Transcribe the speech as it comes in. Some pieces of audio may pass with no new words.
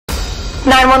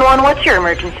911, what's your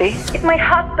emergency? It's my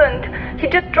husband. He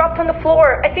just dropped on the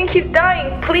floor. I think he's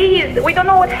dying. Please, we don't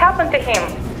know what happened to him.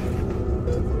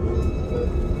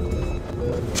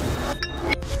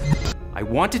 I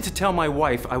wanted to tell my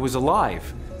wife I was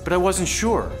alive, but I wasn't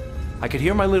sure. I could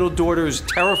hear my little daughter's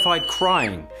terrified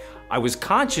crying. I was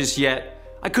conscious, yet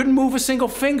I couldn't move a single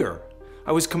finger.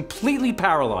 I was completely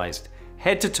paralyzed,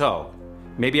 head to toe.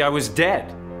 Maybe I was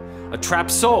dead. A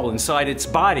trapped soul inside its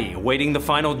body, awaiting the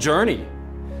final journey.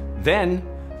 Then,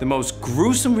 the most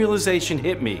gruesome realization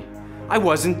hit me. I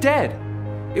wasn't dead.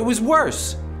 It was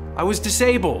worse. I was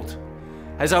disabled.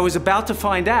 As I was about to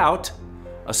find out,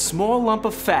 a small lump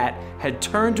of fat had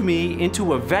turned me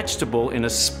into a vegetable in a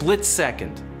split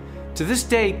second. To this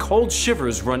day, cold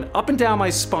shivers run up and down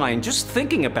my spine just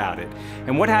thinking about it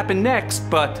and what happened next,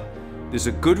 but there's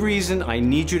a good reason I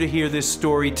need you to hear this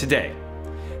story today.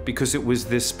 Because it was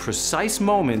this precise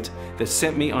moment that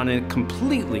sent me on a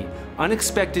completely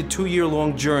unexpected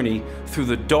 2-year-long journey through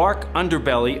the dark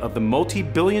underbelly of the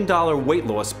multi-billion-dollar weight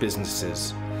loss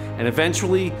businesses, and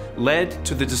eventually led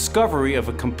to the discovery of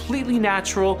a completely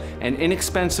natural and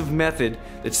inexpensive method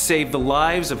that saved the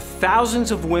lives of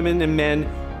thousands of women and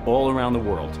men all around the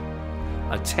world.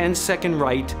 A 10-second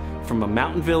rite from a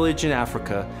mountain village in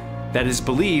Africa that is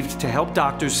believed to help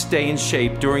doctors stay in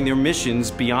shape during their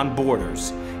missions beyond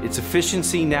borders. Its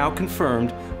efficiency now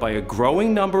confirmed by a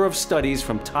growing number of studies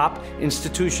from top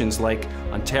institutions like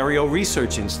Ontario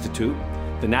Research Institute,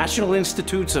 the National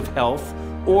Institutes of Health,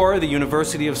 or the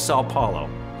University of Sao Paulo.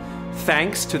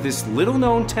 Thanks to this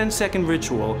little-known 10-second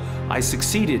ritual, I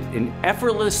succeeded in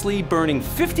effortlessly burning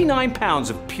 59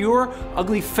 pounds of pure,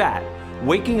 ugly fat,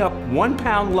 waking up 1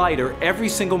 pound lighter every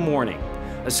single morning,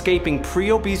 escaping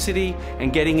pre-obesity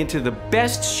and getting into the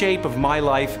best shape of my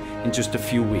life in just a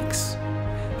few weeks.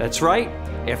 That's right,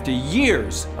 after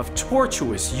years of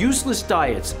tortuous, useless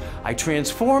diets, I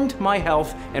transformed my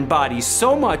health and body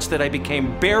so much that I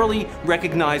became barely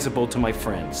recognizable to my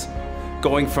friends.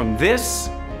 Going from this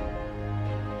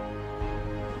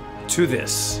to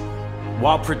this,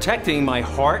 while protecting my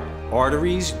heart,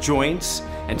 arteries, joints,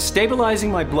 and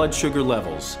stabilizing my blood sugar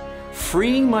levels,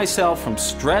 freeing myself from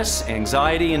stress,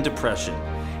 anxiety, and depression,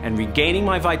 and regaining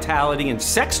my vitality and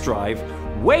sex drive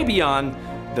way beyond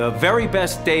the very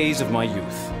best days of my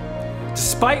youth.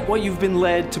 Despite what you've been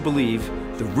led to believe,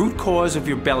 the root cause of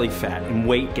your belly fat and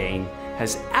weight gain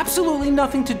has absolutely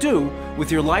nothing to do with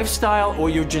your lifestyle or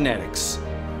your genetics,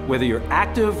 whether you're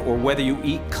active or whether you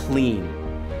eat clean.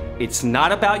 It's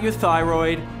not about your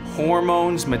thyroid,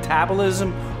 hormones,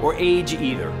 metabolism, or age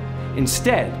either.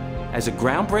 Instead, as a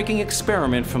groundbreaking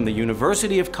experiment from the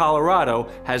University of Colorado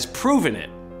has proven it,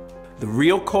 the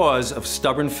real cause of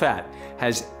stubborn fat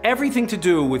has everything to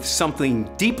do with something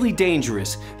deeply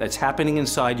dangerous that's happening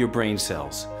inside your brain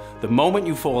cells the moment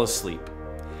you fall asleep.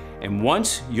 And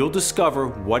once you'll discover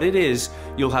what it is,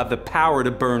 you'll have the power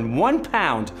to burn 1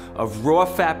 pound of raw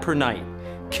fat per night,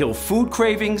 kill food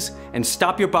cravings, and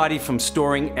stop your body from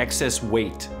storing excess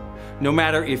weight. No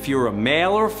matter if you're a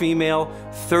male or female,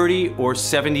 30 or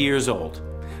 70 years old.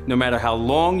 No matter how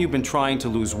long you've been trying to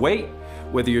lose weight,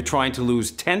 whether you're trying to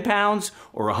lose 10 pounds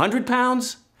or 100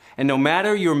 pounds, and no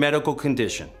matter your medical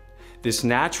condition. This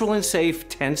natural and safe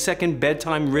 10-second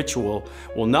bedtime ritual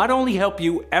will not only help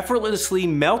you effortlessly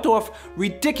melt off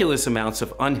ridiculous amounts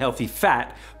of unhealthy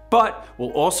fat, but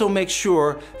will also make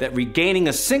sure that regaining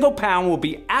a single pound will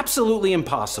be absolutely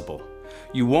impossible.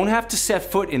 You won't have to set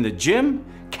foot in the gym,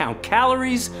 count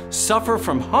calories, suffer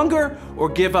from hunger, or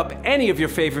give up any of your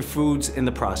favorite foods in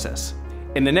the process.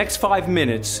 In the next 5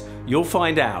 minutes, you'll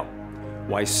find out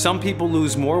why some people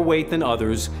lose more weight than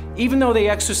others, even though they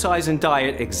exercise and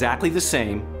diet exactly the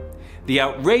same, the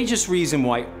outrageous reason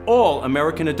why all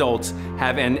American adults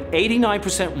have an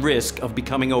 89% risk of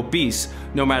becoming obese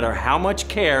no matter how much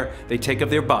care they take of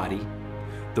their body,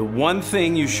 the one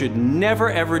thing you should never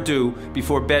ever do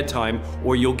before bedtime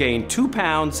or you'll gain 2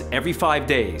 pounds every 5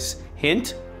 days.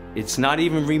 Hint, it's not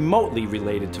even remotely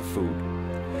related to food.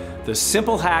 The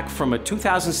simple hack from a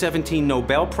 2017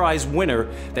 Nobel Prize winner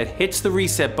that hits the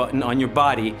reset button on your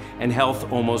body and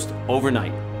health almost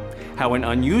overnight. How an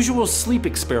unusual sleep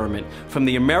experiment from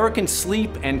the American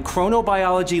Sleep and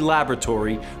Chronobiology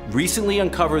Laboratory recently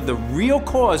uncovered the real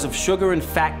cause of sugar and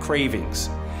fat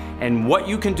cravings, and what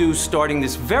you can do starting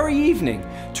this very evening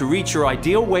to reach your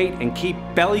ideal weight and keep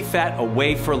belly fat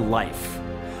away for life,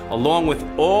 along with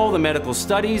all the medical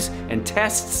studies and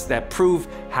tests that prove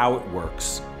how it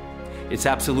works. It's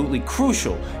absolutely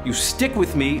crucial you stick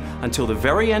with me until the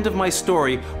very end of my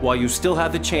story while you still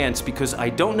have the chance, because I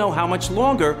don't know how much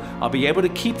longer I'll be able to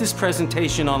keep this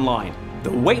presentation online.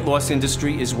 The weight loss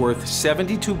industry is worth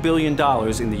 $72 billion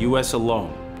in the US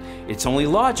alone. It's only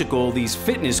logical these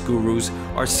fitness gurus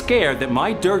are scared that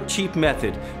my dirt cheap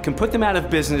method can put them out of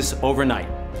business overnight.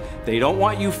 They don't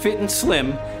want you fit and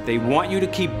slim, they want you to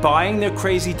keep buying their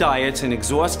crazy diets and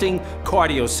exhausting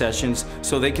cardio sessions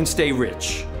so they can stay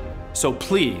rich. So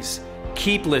please,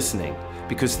 keep listening,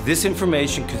 because this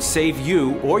information could save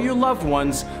you or your loved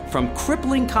ones from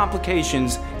crippling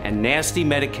complications and nasty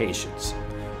medications.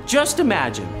 Just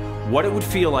imagine what it would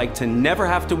feel like to never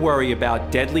have to worry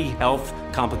about deadly health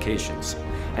complications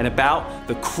and about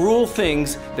the cruel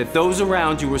things that those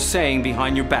around you are saying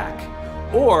behind your back,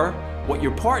 or what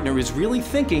your partner is really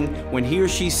thinking when he or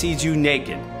she sees you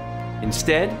naked.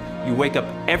 Instead, you wake up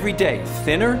every day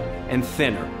thinner and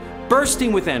thinner,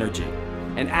 bursting with energy,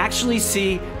 and actually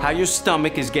see how your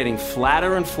stomach is getting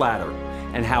flatter and flatter,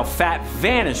 and how fat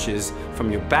vanishes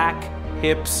from your back,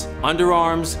 hips,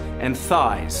 underarms, and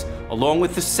thighs, along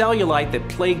with the cellulite that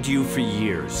plagued you for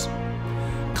years.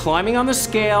 Climbing on the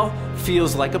scale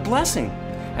feels like a blessing,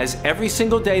 as every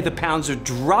single day the pounds are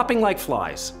dropping like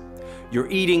flies.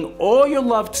 You're eating all your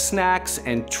loved snacks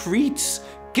and treats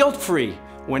guilt-free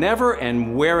whenever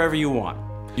and wherever you want.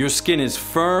 Your skin is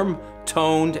firm,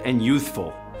 toned, and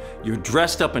youthful. You're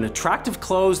dressed up in attractive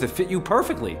clothes that fit you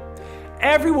perfectly.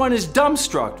 Everyone is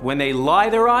dumbstruck when they lie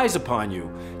their eyes upon you,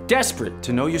 desperate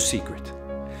to know your secret.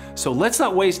 So let's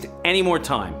not waste any more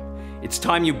time. It's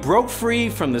time you broke free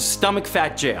from the stomach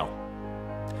fat jail.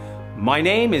 My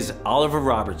name is Oliver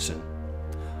Robertson.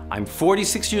 I'm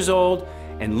 46 years old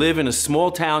and live in a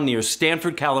small town near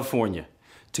Stanford, California,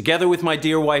 together with my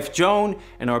dear wife Joan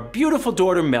and our beautiful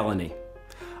daughter Melanie.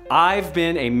 I've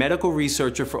been a medical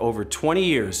researcher for over 20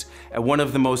 years at one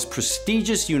of the most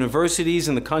prestigious universities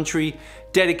in the country,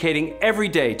 dedicating every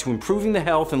day to improving the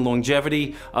health and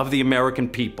longevity of the American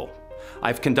people.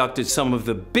 I've conducted some of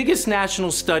the biggest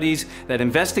national studies that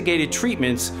investigated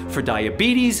treatments for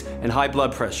diabetes and high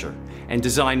blood pressure, and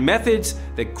designed methods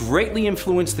that greatly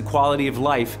influence the quality of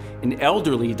life in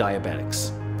elderly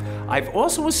diabetics. I've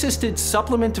also assisted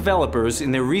supplement developers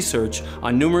in their research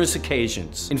on numerous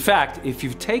occasions. In fact, if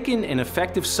you've taken an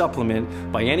effective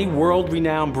supplement by any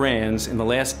world-renowned brands in the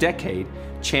last decade,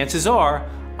 chances are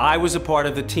I was a part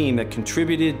of the team that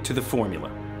contributed to the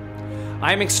formula.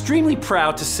 I am extremely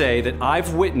proud to say that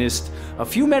I've witnessed a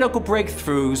few medical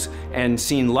breakthroughs and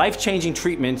seen life-changing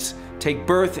treatments take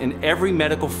birth in every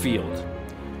medical field.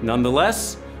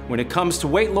 Nonetheless, when it comes to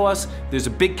weight loss, there's a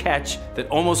big catch that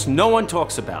almost no one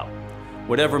talks about.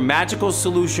 Whatever magical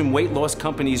solution weight loss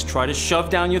companies try to shove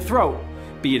down your throat,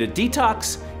 be it a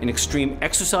detox, an extreme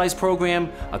exercise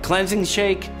program, a cleansing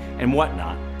shake, and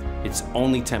whatnot, it's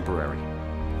only temporary.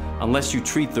 Unless you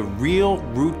treat the real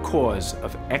root cause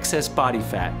of excess body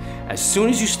fat, as soon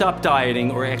as you stop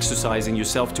dieting or exercising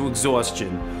yourself to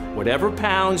exhaustion, whatever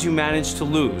pounds you manage to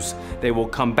lose, they will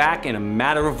come back in a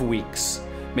matter of weeks,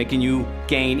 making you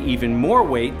gain even more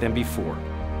weight than before.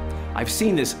 I've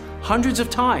seen this hundreds of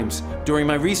times during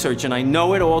my research, and I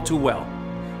know it all too well.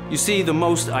 You see, the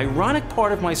most ironic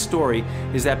part of my story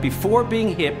is that before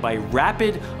being hit by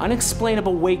rapid,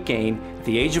 unexplainable weight gain at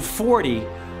the age of 40,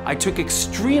 I took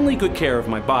extremely good care of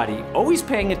my body, always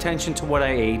paying attention to what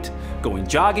I ate, going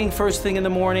jogging first thing in the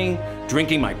morning,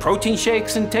 drinking my protein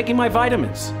shakes, and taking my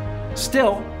vitamins.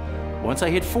 Still, once I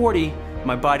hit 40,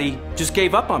 my body just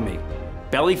gave up on me.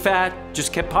 Belly fat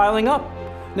just kept piling up,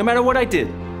 no matter what I did.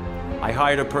 I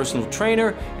hired a personal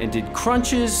trainer and did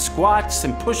crunches, squats,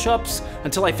 and push-ups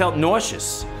until I felt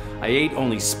nauseous. I ate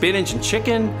only spinach and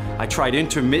chicken. I tried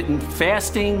intermittent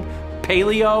fasting,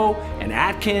 paleo, and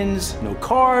Atkins. No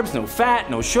carbs, no fat,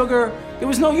 no sugar. It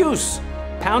was no use.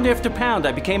 Pound after pound,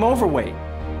 I became overweight.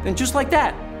 Then just like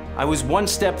that, I was one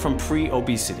step from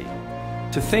pre-obesity.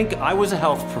 To think I was a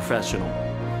health professional,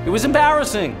 it was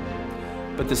embarrassing.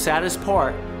 But the saddest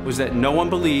part was that no one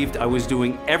believed I was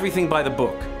doing everything by the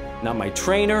book. Not my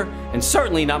trainer, and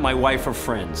certainly not my wife or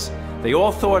friends. They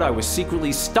all thought I was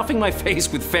secretly stuffing my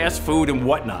face with fast food and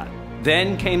whatnot.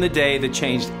 Then came the day that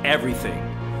changed everything.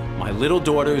 My little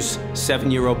daughter's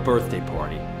 7-year-old birthday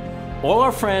party. All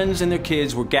our friends and their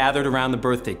kids were gathered around the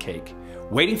birthday cake,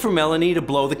 waiting for Melanie to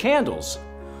blow the candles.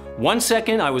 1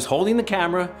 second, I was holding the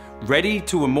camera, ready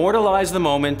to immortalize the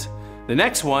moment. The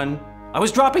next one, I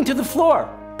was dropping to the floor,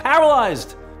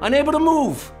 paralyzed, unable to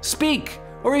move, speak,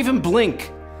 or even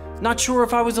blink. Not sure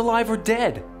if I was alive or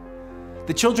dead.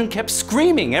 The children kept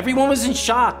screaming, everyone was in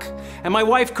shock, and my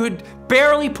wife could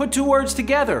barely put 2 words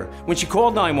together when she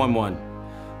called 911.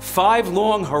 5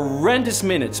 long, horrendous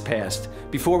minutes passed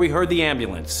before we heard the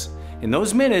ambulance. In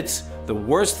those minutes, the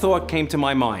worst thought came to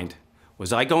my mind.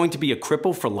 Was I going to be a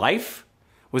cripple for life?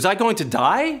 Was I going to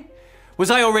die? Was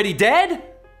I already dead?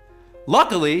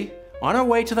 Luckily, on our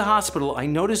way to the hospital, I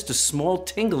noticed a small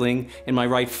tingling in my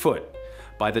right foot.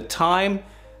 By the time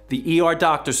the ER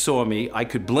doctor saw me, I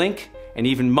could blink and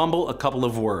even mumble a couple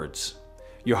of words.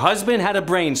 Your husband had a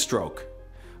brain stroke.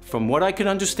 From what I could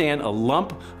understand, a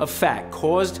lump of fat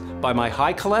caused by my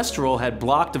high cholesterol had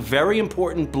blocked a very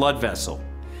important blood vessel.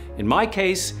 In my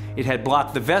case, it had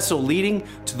blocked the vessel leading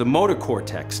to the motor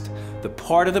cortex, the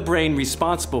part of the brain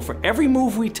responsible for every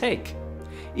move we take.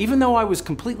 Even though I was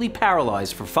completely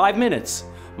paralyzed for 5 minutes,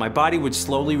 my body would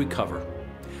slowly recover.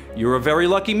 You're a very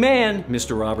lucky man,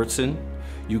 Mr. Robertson.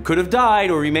 You could have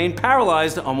died or remained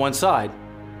paralyzed on one side.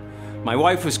 My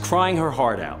wife was crying her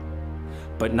heart out.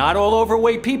 But not all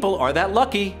overweight people are that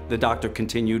lucky, the doctor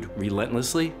continued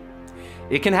relentlessly.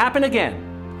 It can happen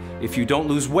again. If you don't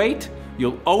lose weight,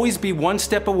 you'll always be one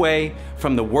step away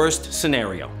from the worst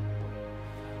scenario.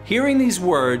 Hearing these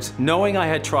words, knowing I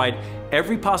had tried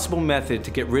every possible method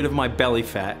to get rid of my belly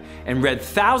fat and read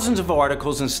thousands of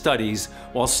articles and studies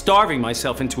while starving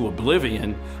myself into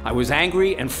oblivion, I was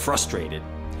angry and frustrated.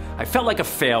 I felt like a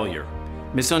failure,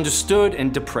 misunderstood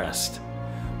and depressed.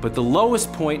 But the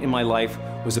lowest point in my life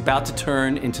was about to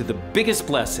turn into the biggest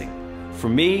blessing for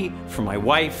me, for my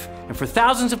wife, and for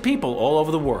thousands of people all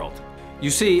over the world.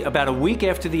 You see, about a week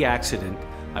after the accident,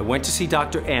 I went to see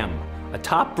Dr. M, a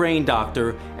top brain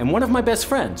doctor and one of my best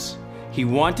friends. He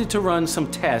wanted to run some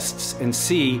tests and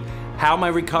see how my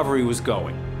recovery was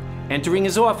going. Entering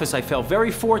his office, I felt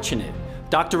very fortunate.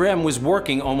 Dr. M was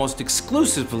working almost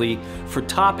exclusively for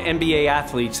top NBA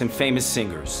athletes and famous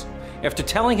singers. After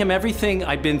telling him everything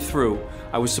I'd been through,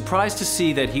 I was surprised to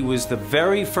see that he was the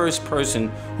very first person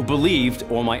who believed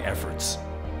all my efforts.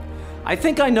 I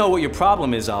think I know what your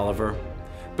problem is, Oliver,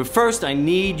 but first I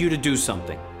need you to do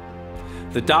something.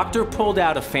 The doctor pulled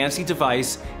out a fancy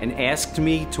device and asked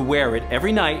me to wear it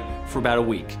every night for about a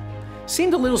week.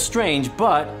 Seemed a little strange,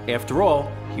 but after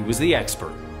all, he was the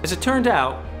expert. As it turned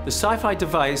out, the Sci-Fi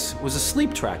device was a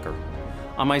sleep tracker.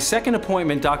 On my second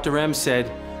appointment, Dr. M said,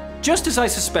 "Just as I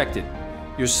suspected,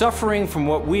 you're suffering from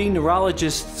what we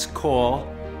neurologists call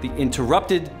the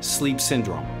interrupted sleep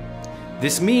syndrome.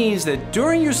 This means that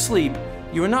during your sleep,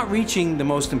 you are not reaching the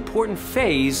most important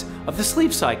phase of the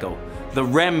sleep cycle, the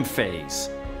REM phase.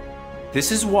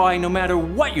 This is why no matter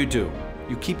what you do,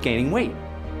 you keep gaining weight."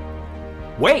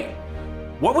 Wait,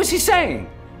 what was he saying?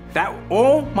 That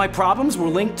all my problems were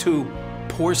linked to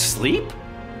poor sleep?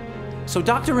 So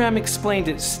Dr. M explained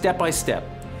it step by step,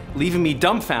 leaving me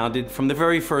dumbfounded from the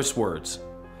very first words.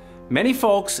 Many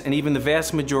folks, and even the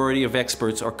vast majority of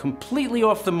experts, are completely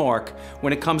off the mark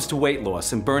when it comes to weight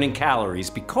loss and burning calories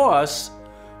because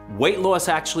weight loss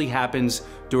actually happens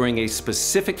during a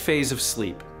specific phase of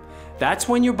sleep. That's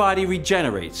when your body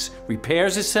regenerates,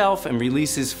 repairs itself, and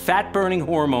releases fat-burning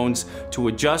hormones to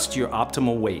adjust your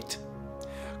optimal weight.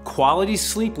 Quality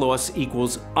sleep loss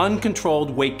equals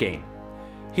uncontrolled weight gain.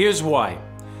 Here's why.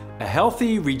 A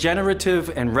healthy,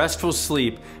 regenerative, and restful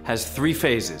sleep has 3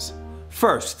 phases.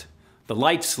 First, the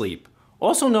light sleep,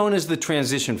 also known as the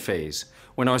transition phase,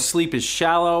 when our sleep is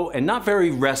shallow and not very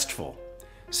restful.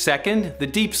 Second, the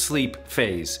deep sleep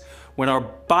phase, when our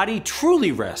body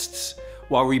truly rests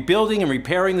while rebuilding and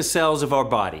repairing the cells of our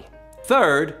body.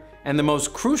 Third, and the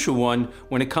most crucial one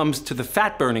when it comes to the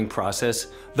fat-burning process,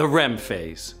 the REM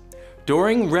phase.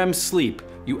 During REM sleep,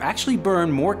 you actually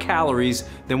burn more calories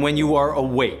than when you are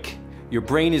awake. Your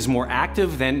brain is more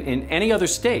active than in any other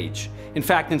stage. In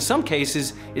fact, in some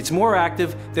cases, it's more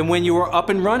active than when you are up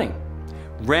and running.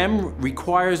 REM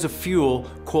requires a fuel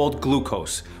called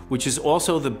glucose, which is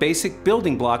also the basic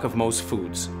building block of most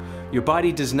foods. Your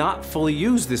body does not fully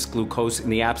use this glucose in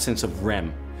the absence of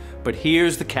REM. But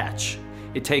here's the catch.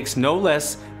 It takes no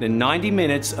less than 90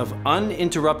 minutes of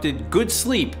uninterrupted good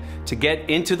sleep to get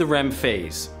into the REM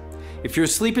phase. If your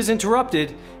sleep is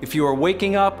interrupted, if you are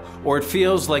waking up, or it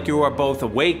feels like you are both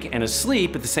awake and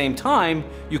asleep at the same time,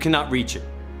 you cannot reach it.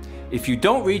 If you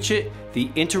don't reach it, the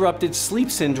interrupted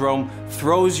sleep syndrome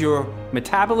throws your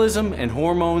metabolism and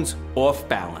hormones off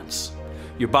balance.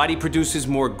 Your body produces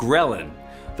more ghrelin,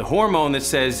 the hormone that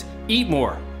says, eat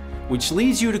more, which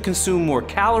leads you to consume more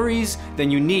calories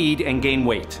than you need and gain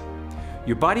weight.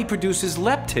 Your body produces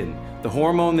leptin, the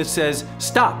hormone that says,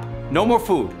 stop, no more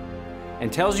food,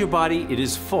 and tells your body it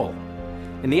is full.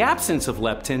 In the absence of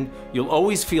leptin, you'll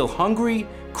always feel hungry,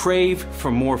 crave for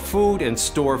more food, and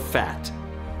store fat.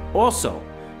 Also,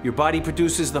 your body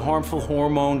produces the harmful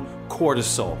hormone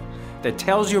cortisol that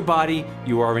tells your body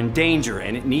you are in danger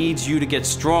and it needs you to get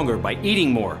stronger by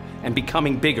eating more and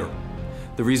becoming bigger.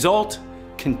 The result?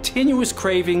 Continuous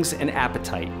cravings and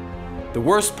appetite. The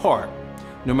worst part,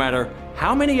 no matter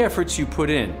how many efforts you put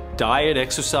in, diet,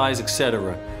 exercise,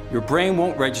 etc., your brain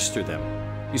won't register them.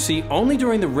 You see, only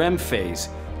during the REM phase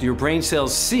do your brain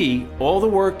cells see all the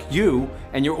work you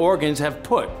and your organs have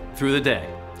put through the day,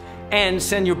 and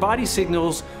send your body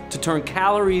signals to turn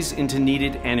calories into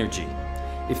needed energy.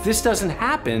 If this doesn't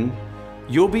happen,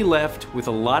 you'll be left with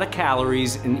a lot of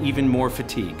calories and even more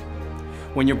fatigue.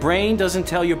 When your brain doesn't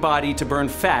tell your body to burn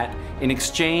fat in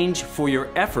exchange for your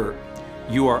effort,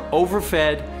 you are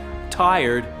overfed,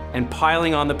 tired, and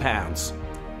piling on the pounds.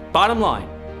 Bottom line,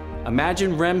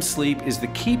 imagine REM sleep is the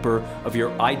keeper of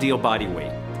your ideal body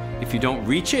weight. If you don't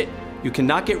reach it, you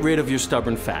cannot get rid of your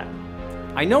stubborn fat.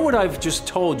 I know what I've just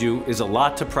told you is a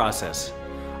lot to process.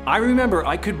 I remember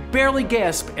I could barely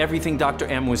gasp everything Dr.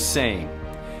 M was saying.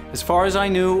 As far as I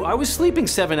knew, I was sleeping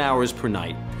 7 hours per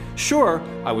night. Sure,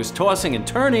 I was tossing and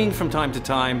turning from time to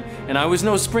time, and I was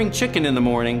no spring chicken in the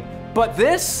morning, but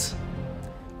this?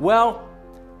 Well,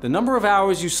 the number of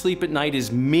hours you sleep at night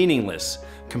is meaningless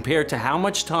compared to how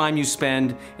much time you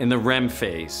spend in the REM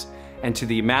phase and to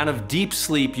the amount of deep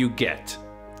sleep you get.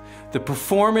 The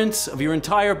performance of your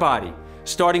entire body,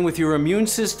 starting with your immune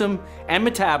system and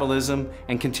metabolism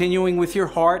and continuing with your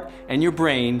heart and your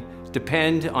brain,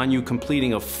 depend on you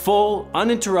completing a full,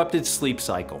 uninterrupted sleep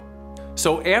cycle.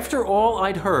 So after all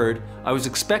I'd heard, I was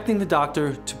expecting the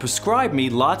doctor to prescribe me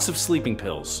lots of sleeping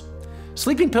pills.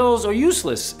 Sleeping pills are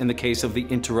useless in the case of the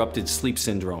interrupted sleep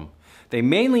syndrome. They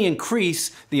mainly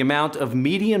increase the amount of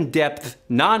medium-depth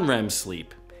non-REM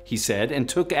sleep, he said, and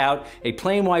took out a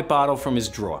plain white bottle from his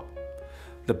drawer.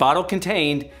 The bottle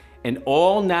contained an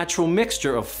all-natural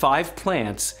mixture of 5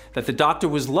 plants that the doctor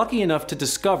was lucky enough to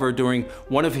discover during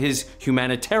one of his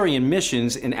humanitarian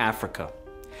missions in Africa.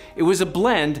 It was a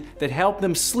blend that helped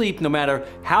them sleep no matter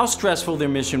how stressful their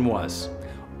mission was.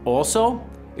 Also,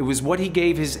 it was what he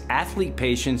gave his athlete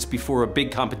patients before a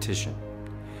big competition.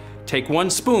 Take 1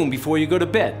 spoon before you go to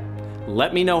bed.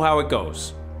 Let me know how it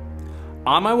goes.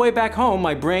 On my way back home,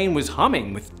 my brain was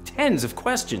humming with tens of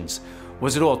questions.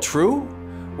 Was it all true?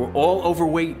 Were all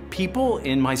overweight people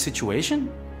in my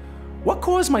situation? What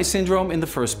caused my syndrome in the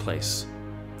first place?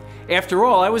 After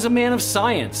all, I was a man of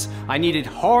science. I needed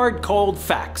hard, cold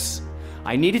facts.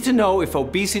 I needed to know if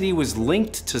obesity was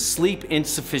linked to sleep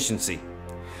insufficiency.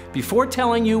 Before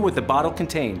telling you what the bottle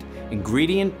contained,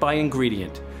 ingredient by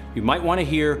ingredient, you might want to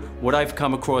hear what I've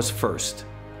come across first.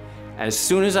 As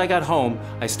soon as I got home,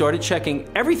 I started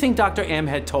checking everything Dr. M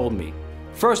had told me.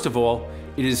 First of all,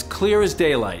 it is clear as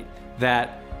daylight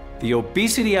that the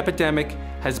obesity epidemic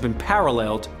has been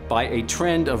paralleled by a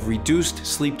trend of reduced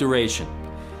sleep duration.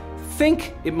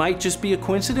 Think it might just be a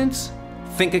coincidence?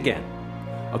 Think again.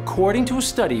 According to a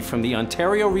study from the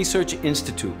Ontario Research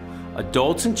Institute,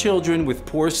 adults and children with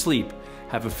poor sleep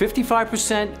have a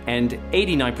 55% and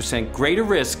 89% greater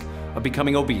risk of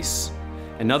becoming obese.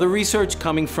 Another research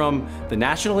coming from the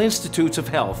National Institutes of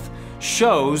Health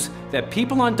shows that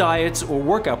people on diets or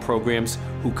workout programs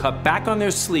who cut back on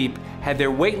their sleep had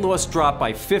their weight loss drop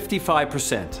by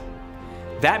 55%.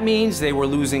 That means they were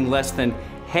losing less than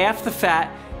half the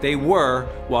fat they were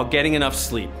while getting enough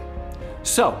sleep.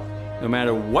 So, no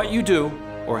matter what you do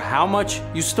or how much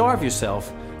you starve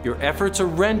yourself, your efforts are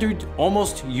rendered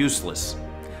almost useless.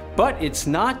 But it's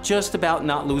not just about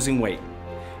not losing weight.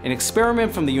 An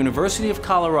experiment from the University of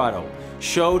Colorado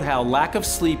showed how lack of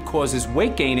sleep causes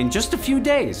weight gain in just a few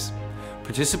days.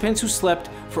 Participants who slept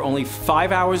for only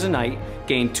 5 hours a night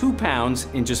gained 2 pounds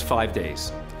in just 5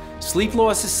 days. Sleep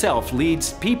loss itself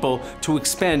leads people to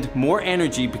expend more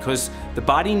energy because the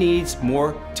body needs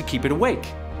more to keep it awake,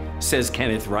 says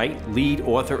Kenneth Wright, lead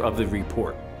author of the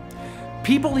report.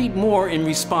 People eat more in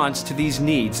response to these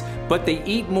needs, but they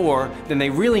eat more than they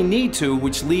really need to,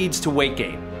 which leads to weight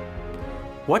gain.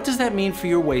 What does that mean for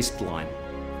your waistline?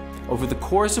 Over the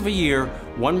course of a year,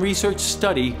 one research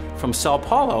study from Sao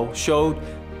Paulo showed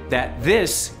that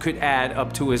this could add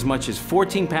up to as much as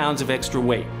 14 pounds of extra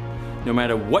weight, no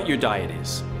matter what your diet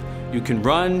is. You can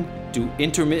run, do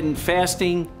intermittent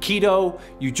fasting, keto,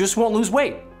 you just won't lose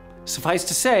weight. Suffice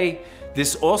to say,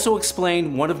 this also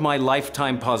explained one of my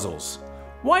lifetime puzzles.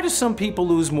 Why do some people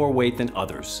lose more weight than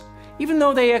others, even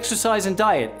though they exercise and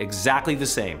diet exactly the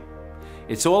same?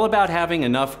 It's all about having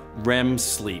enough REM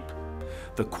sleep.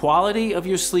 The quality of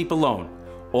your sleep alone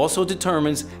also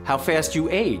determines how fast you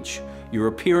age, your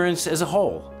appearance as a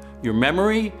whole, your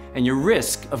memory, and your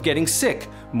risk of getting sick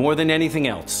more than anything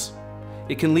else.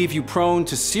 It can leave you prone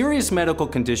to serious medical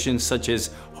conditions such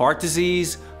as heart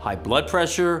disease, high blood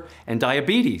pressure, and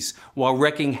diabetes, while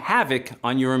wreaking havoc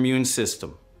on your immune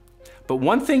system. But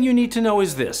one thing you need to know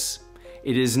is this: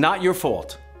 it is not your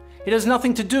fault. It has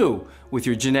nothing to do with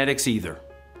your genetics either.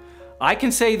 I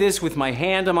can say this with my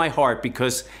hand on my heart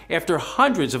because after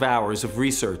hundreds of hours of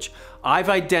research, I've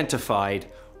identified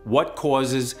what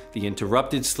causes the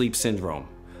interrupted sleep syndrome.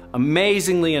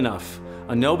 Amazingly enough,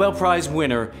 a Nobel Prize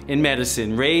winner in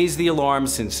medicine raised the alarm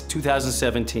since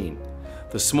 2017.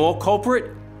 The small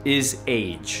culprit is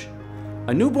age.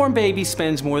 A newborn baby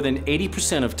spends more than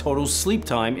 80% of total sleep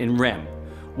time in REM,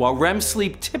 while REM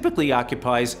sleep typically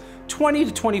occupies 20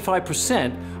 to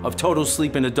 25% of total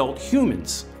sleep in adult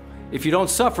humans, if you don't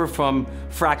suffer from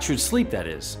fractured sleep, that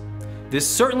is. This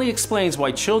certainly explains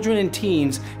why children and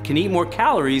teens can eat more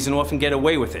calories and often get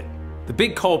away with it. The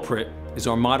big culprit is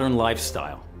our modern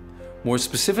lifestyle. More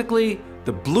specifically,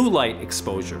 the blue light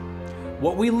exposure.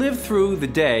 What we live through the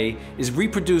day is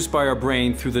reproduced by our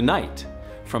brain through the night.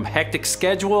 From hectic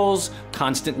schedules,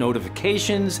 constant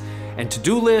notifications, and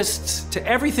to-do lists, to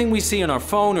everything we see on our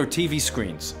phone or TV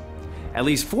screens. At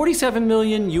least 47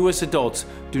 million US adults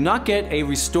do not get a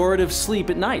restorative sleep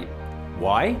at night.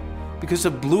 Why? Because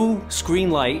of blue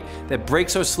screen light that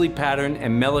breaks our sleep pattern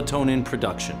and melatonin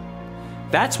production.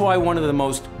 That's why one of the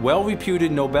most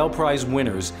well-reputed Nobel Prize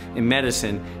winners in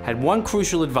medicine had one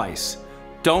crucial advice: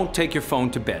 don't take your phone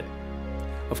to bed.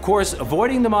 Of course,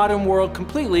 avoiding the modern world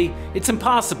completely, it's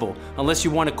impossible unless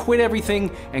you want to quit everything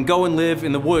and go and live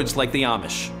in the woods like the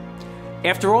Amish.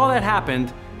 After all that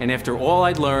happened, and after all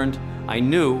I'd learned, I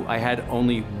knew I had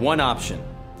only one option: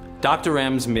 Dr.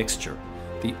 M's mixture.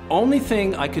 The only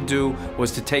thing I could do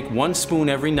was to take 1 spoon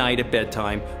every night at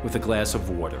bedtime with a glass of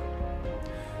water.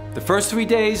 The first 3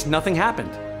 days, nothing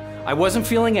happened. I wasn't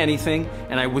feeling anything,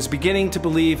 and I was beginning to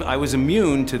believe I was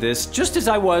immune to this, just as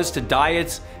I was to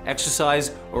diets,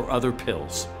 exercise, or other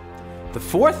pills. The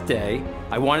 4th day,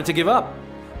 I wanted to give up,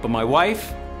 but my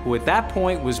wife, who at that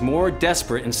point was more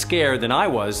desperate and scared than I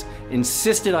was,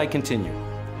 insisted I continue.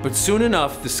 But soon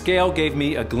enough, the scale gave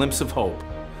me a glimpse of hope.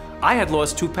 I had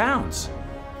lost 2 pounds.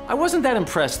 I wasn't that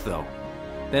impressed though.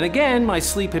 Then again, my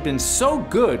sleep had been so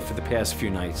good for the past few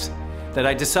nights that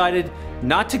I decided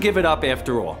not to give it up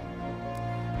after all.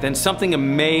 Then something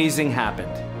amazing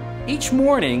happened. Each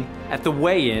morning at the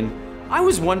weigh-in, I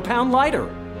was 1 pound lighter.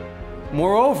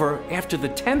 Moreover, after the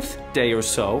 10th day or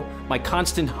so, my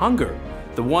constant hunger,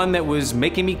 the one that was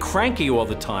making me cranky all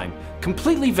the time,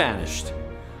 completely vanished.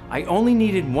 I only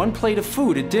needed 1 plate of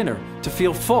food at dinner to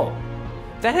feel full.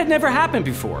 That had never happened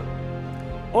before.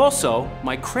 Also,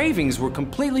 my cravings were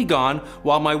completely gone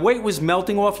while my weight was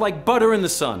melting off like butter in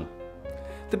the sun.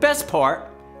 The best part,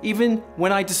 even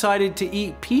when I decided to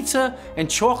eat pizza and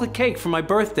chocolate cake for my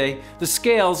birthday, the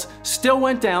scales still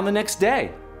went down the next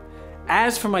day.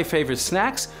 As for my favorite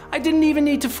snacks, I didn't even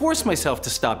need to force myself to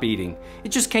stop eating.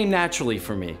 It just came naturally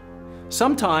for me.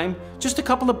 Sometime, just a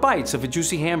couple of bites of a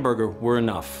juicy hamburger were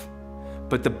enough.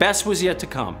 But the best was yet to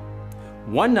come.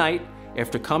 One night,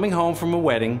 after coming home from a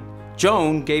wedding,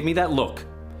 Joan gave me that look.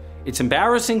 It's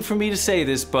embarrassing for me to say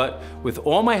this, but with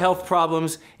all my health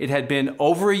problems, it had been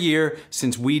over a year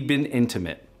since we'd been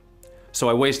intimate. So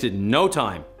I wasted no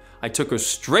time. I took her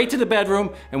straight to the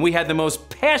bedroom and we had the most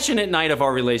passionate night of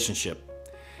our relationship.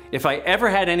 If I ever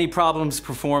had any problems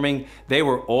performing, they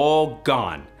were all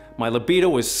gone. My libido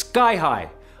was sky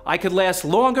high. I could last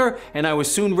longer and I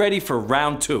was soon ready for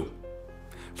round 2.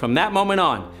 From that moment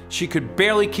on, she could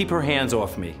barely keep her hands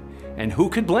off me. And who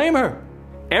could blame her?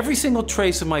 Every single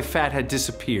trace of my fat had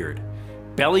disappeared.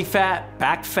 Belly fat,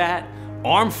 back fat,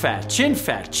 arm fat, chin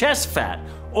fat, chest fat,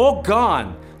 all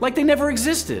gone, like they never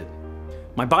existed.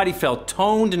 My body felt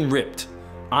toned and ripped.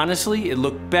 Honestly, it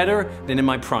looked better than in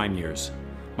my prime years.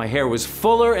 My hair was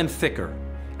fuller and thicker.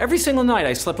 Every single night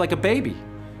I slept like a baby.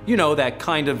 You know, that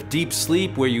kind of deep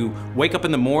sleep where you wake up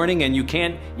in the morning and you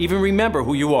can't even remember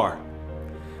who you are.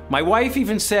 My wife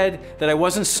even said that I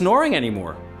wasn't snoring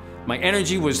anymore. My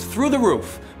energy was through the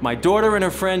roof. My daughter and her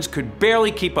friends could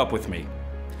barely keep up with me.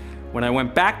 When I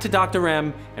went back to Dr.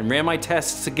 M and ran my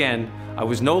tests again, I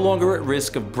was no longer at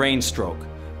risk of brain stroke.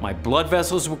 My blood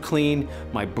vessels were clean,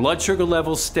 my blood sugar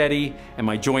levels steady, and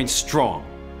my joints strong.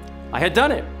 I had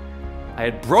done it. I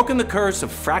had broken the curse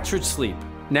of fractured sleep.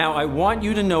 Now I want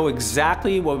you to know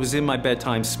exactly what was in my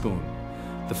bedtime spoon.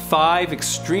 The 5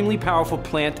 extremely powerful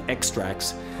plant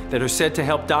extracts that are said to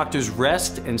help doctors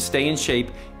rest and stay in shape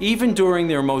even during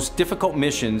their most difficult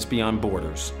missions beyond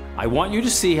borders. I want you to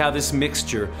see how this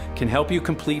mixture can help you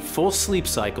complete full sleep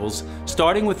cycles,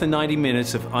 starting with the 90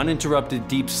 minutes of uninterrupted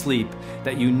deep sleep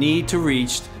that you need to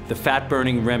reach the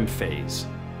fat-burning REM phase.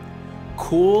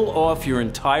 Cool off your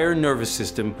entire nervous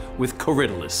system with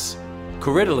Corydalis.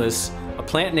 Corydalis, a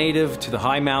plant native to the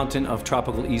high mountain of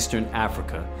tropical eastern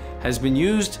Africa, has been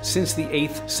used since the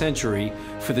 8th century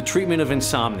for the treatment of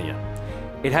insomnia.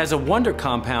 It has a wonder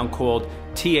compound called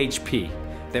THP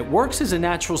that works as a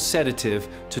natural sedative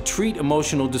to treat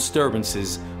emotional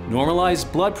disturbances, normalize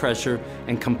blood pressure,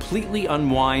 and completely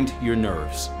unwind your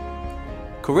nerves.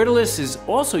 Corydalus is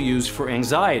also used for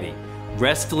anxiety,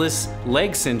 restless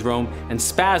leg syndrome, and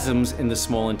spasms in the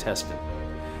small intestine.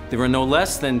 There are no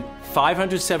less than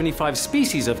 575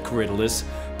 species of Corydalus,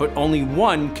 but only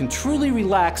one can truly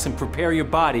relax and prepare your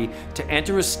body to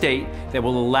enter a state that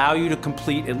will allow you to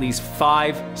complete at least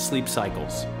 5 sleep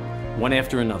cycles, one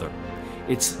after another.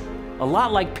 It's a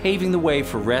lot like paving the way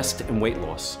for rest and weight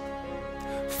loss.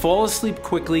 Fall asleep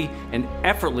quickly and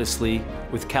effortlessly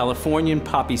with Californian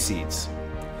poppy seeds.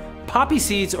 Poppy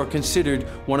seeds are considered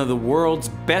one of the world's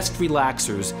best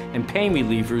relaxers and pain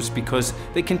relievers because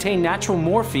they contain natural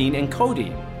morphine and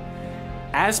codeine.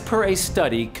 As per a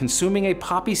study, consuming a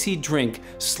poppy seed drink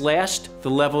slashed the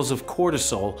levels of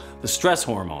cortisol, the stress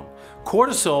hormone.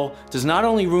 Cortisol does not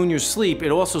only ruin your sleep,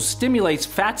 it also stimulates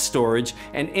fat storage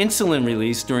and insulin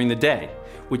release during the day,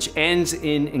 which ends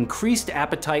in increased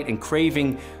appetite and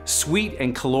craving sweet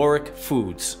and caloric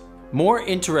foods. More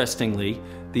interestingly,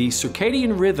 the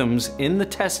circadian rhythms in the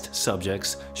test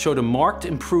subjects showed a marked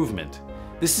improvement.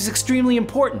 This is extremely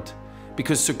important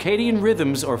because circadian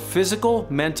rhythms are physical,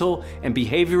 mental, and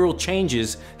behavioral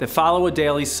changes that follow a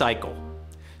daily cycle.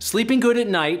 Sleeping good at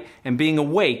night and being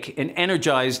awake and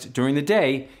energized during the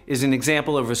day is an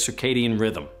example of a circadian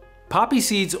rhythm. Poppy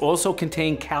seeds also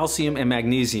contain calcium and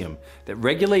magnesium that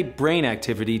regulate brain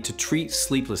activity to treat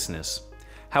sleeplessness.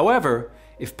 However,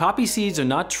 if poppy seeds are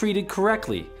not treated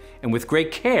correctly and with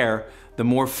great care, the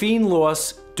morphine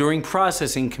loss during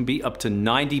processing can be up to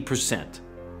 90%.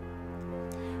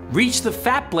 Reach the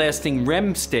fat-blasting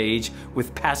REM stage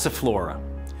with Passiflora.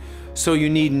 So you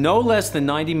need no less than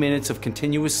 90 minutes of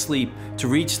continuous sleep to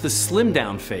reach the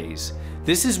slim-down phase.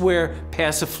 This is where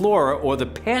Passiflora, or the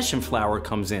passion flower,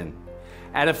 comes in.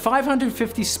 Out of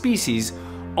 550 species,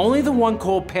 only the one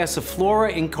called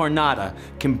Passiflora incarnata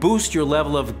can boost your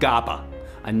level of GABA,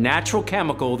 a natural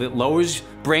chemical that lowers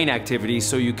brain activity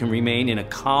so you can remain in a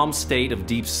calm state of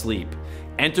deep sleep.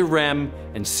 Enter REM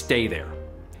and stay there.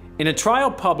 In a trial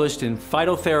published in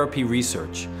Phytotherapy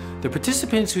Research, the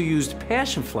participants who used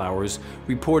passion flowers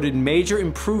reported major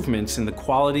improvements in the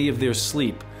quality of their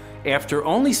sleep after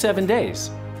only 7 days.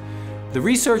 The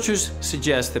researchers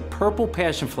suggest that purple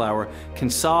passion flower can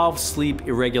solve sleep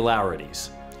irregularities.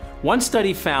 One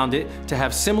study found it to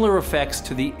have similar effects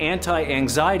to the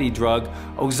anti-anxiety drug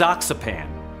Oxazepam,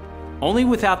 only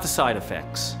without the side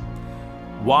effects.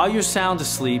 While you're sound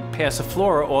asleep,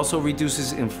 Passiflora also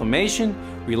reduces inflammation,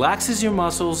 relaxes your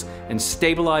muscles, and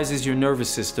stabilizes your nervous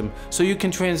system so you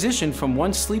can transition from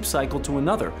one sleep cycle to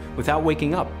another without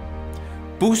waking up.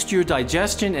 Boost your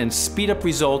digestion and speed up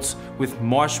results with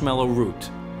marshmallow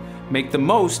root. Make the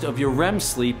most of your REM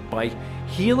sleep by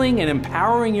healing and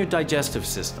empowering your digestive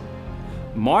system.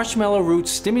 Marshmallow root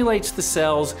stimulates the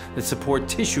cells that support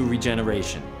tissue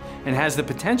regeneration and has the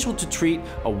potential to treat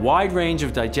a wide range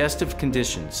of digestive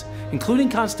conditions, including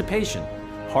constipation,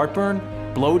 heartburn,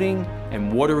 bloating,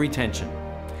 and water retention.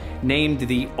 Named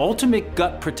the ultimate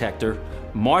gut protector,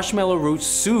 marshmallow root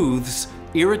soothes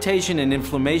irritation and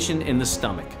inflammation in the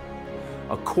stomach.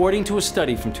 According to a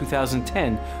study from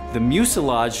 2010, the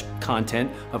mucilage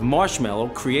content of marshmallow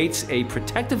creates a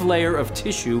protective layer of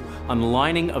tissue on the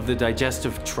lining of the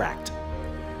digestive tract.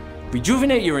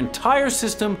 Rejuvenate your entire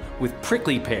system with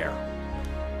prickly pear.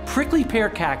 Prickly pear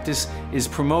cactus is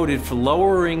promoted for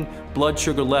lowering blood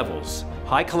sugar levels,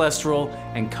 high cholesterol,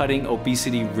 and cutting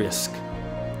obesity risk.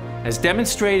 As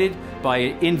demonstrated by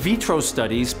in vitro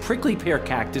studies, prickly pear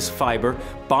cactus fiber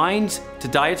binds to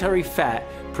dietary fat,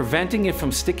 preventing it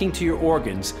from sticking to your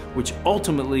organs, which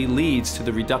ultimately leads to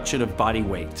the reduction of body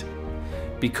weight.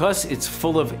 Because it's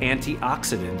full of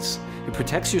antioxidants, it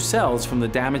protects your cells from the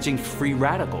damaging free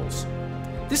radicals.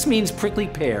 This means prickly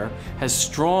pear has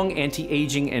strong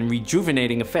anti-aging and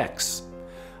rejuvenating effects.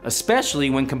 Especially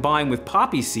when combined with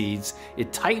poppy seeds,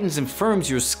 it tightens and firms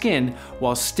your skin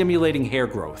while stimulating hair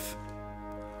growth.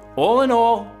 All in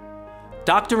all,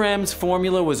 Dr. M's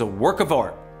formula was a work of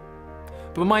art.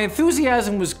 But my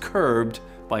enthusiasm was curbed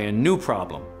by a new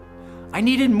problem. I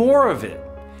needed more of it.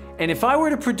 And if I were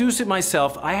to produce it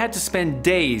myself, I had to spend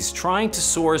days trying to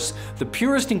source the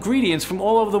purest ingredients from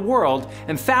all over the world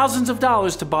and thousands of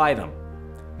dollars to buy them.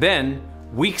 Then,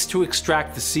 weeks to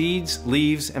extract the seeds,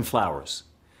 leaves, and flowers.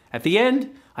 At the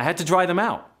end, I had to dry them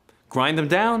out, grind them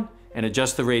down, and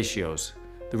adjust the ratios.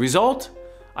 The result?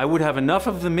 I would have enough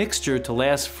of the mixture to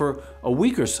last for a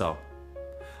week or so.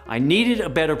 I needed a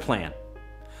better plan.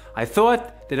 I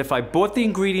thought that if I bought the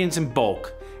ingredients in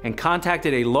bulk and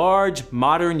contacted a large,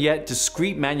 modern yet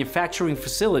discreet manufacturing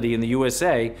facility in the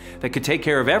USA that could take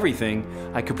care of everything,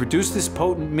 I could produce this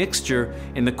potent mixture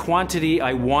in the quantity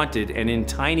I wanted and in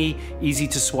tiny,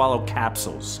 easy-to-swallow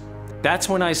capsules. That's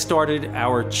when I started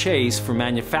our chase for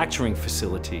manufacturing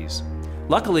facilities.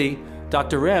 Luckily,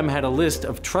 Dr. M had a list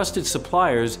of trusted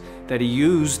suppliers that he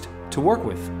used to work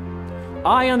with.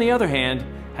 I, on the other hand,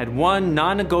 had one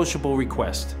non-negotiable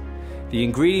request. The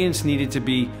ingredients needed to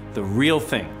be the real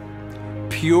thing.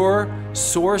 Pure,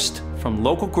 sourced from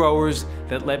local growers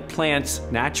that let plants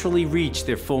naturally reach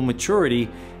their full maturity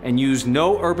and use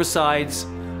no herbicides,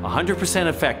 100%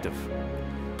 effective.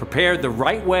 Prepared the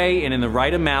right way and in the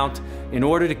right amount in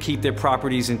order to keep their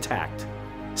properties intact.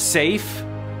 Safe,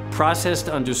 processed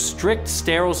under strict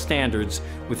sterile standards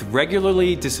with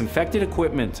regularly disinfected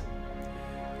equipment.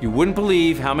 You wouldn't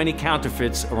believe how many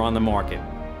counterfeits are on the market.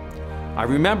 I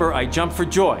remember I jumped for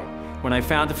joy when I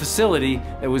found a facility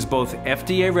that was both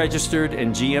FDA registered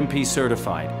and GMP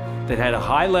certified, that had a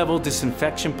high-level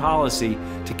disinfection policy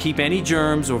to keep any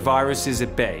germs or viruses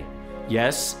at bay.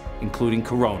 Yes, including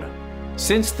corona.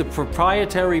 Since the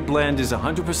proprietary blend is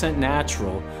 100%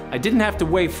 natural, I didn't have to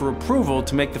wait for approval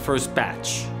to make the first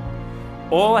batch.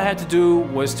 All I had to do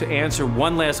was to answer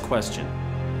one last question.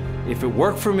 If it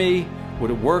worked for me,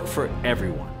 would it work for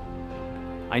everyone?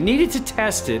 I needed to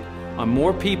test it on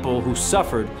more people who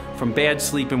suffered from bad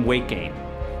sleep and weight gain.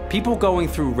 People going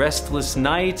through restless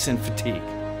nights and fatigue.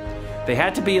 They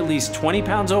had to be at least 20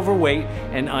 pounds overweight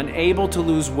and unable to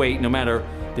lose weight no matter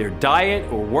their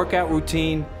diet or workout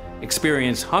routine,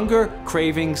 experience hunger,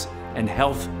 cravings, and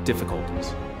health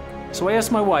difficulties. So I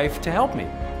asked my wife to help me.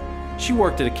 She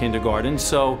worked at a kindergarten,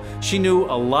 so she knew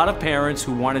a lot of parents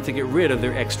who wanted to get rid of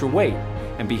their extra weight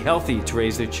and be healthy to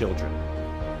raise their children.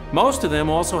 Most of them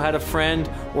also had a friend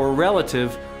or a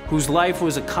relative whose life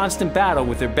was a constant battle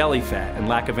with their belly fat and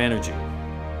lack of energy.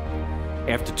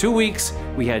 After 2 weeks,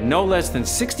 we had no less than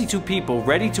 62 people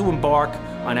ready to embark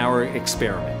on our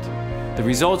experiment. The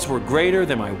results were greater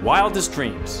than my wildest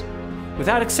dreams.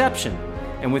 Without exception,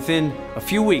 and within a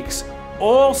few weeks,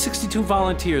 all 62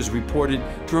 volunteers reported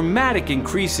dramatic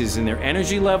increases in their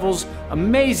energy levels,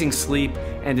 amazing sleep,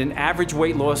 and an average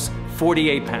weight loss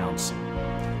 48 pounds.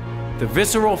 The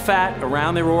visceral fat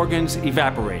around their organs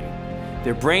evaporated.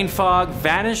 Their brain fog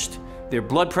vanished, their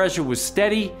blood pressure was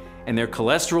steady, and their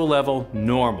cholesterol level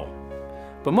normal.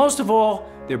 But most of all,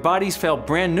 their bodies felt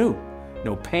brand new.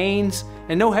 No pains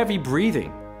and no heavy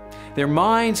breathing. Their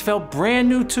minds felt brand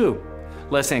new too.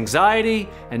 Less anxiety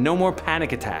and no more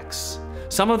panic attacks.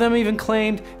 Some of them even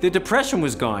claimed their depression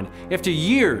was gone after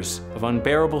years of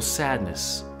unbearable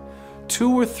sadness.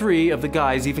 2 or 3 of the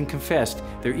guys even confessed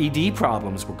their ED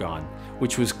problems were gone,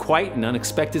 which was quite an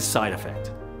unexpected side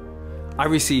effect. I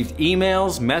received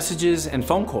emails, messages, and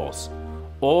phone calls.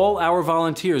 All our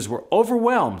volunteers were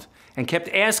overwhelmed and kept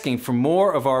asking for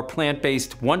more of our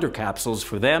plant-based Wonder Capsules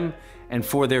for them and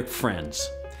for their friends.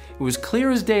 It was clear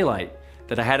as daylight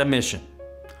that I had a mission.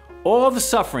 All the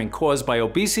suffering caused by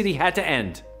obesity had to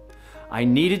end. I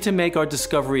needed to make our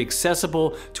discovery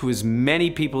accessible to as many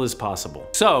people as possible.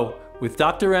 So, with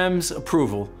Dr. M's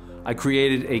approval, I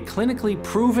created a clinically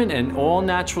proven and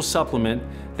all-natural supplement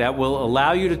that will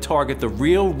allow you to target the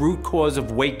real root cause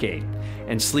of weight gain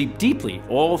and sleep deeply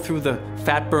all through the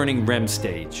fat-burning REM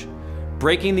stage,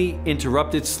 breaking the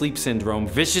interrupted sleep syndrome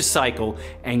vicious cycle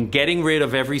and getting rid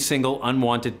of every single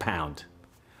unwanted pound.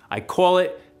 I call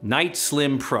it Night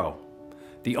Slim Pro,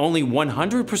 the only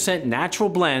 100% natural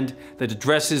blend that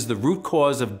addresses the root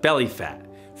cause of belly fat,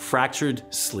 fractured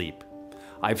sleep.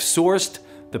 I've sourced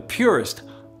the purest,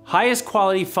 highest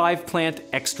quality 5-plant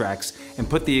extracts and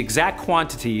put the exact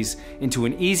quantities into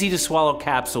an easy-to-swallow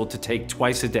capsule to take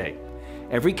twice a day.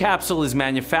 Every capsule is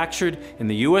manufactured in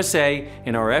the USA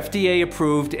in our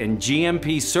FDA-approved and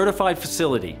GMP-certified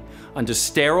facility under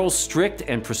sterile, strict,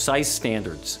 and precise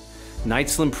standards. Night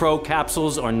Slim Pro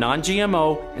capsules are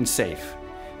non-GMO and safe.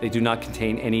 They do not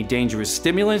contain any dangerous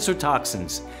stimulants or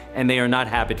toxins, and they are not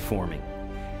habit-forming.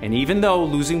 And even though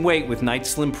losing weight with Night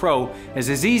Slim Pro is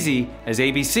as easy as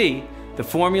ABC, the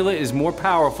formula is more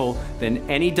powerful than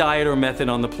any diet or method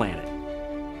on the planet.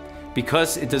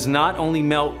 Because it does not only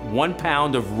melt 1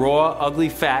 pound of raw, ugly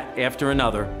fat after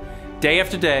another, day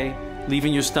after day,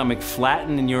 leaving your stomach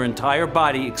flattened and your entire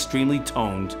body extremely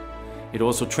toned, it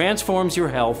also transforms your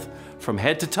health from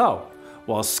head to toe,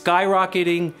 while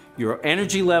skyrocketing your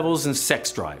energy levels and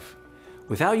sex drive,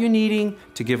 without you needing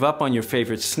to give up on your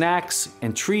favorite snacks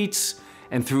and treats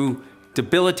and through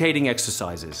debilitating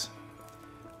exercises.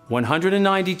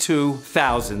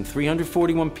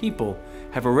 192,341 people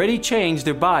have already changed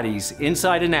their bodies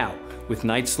inside and out with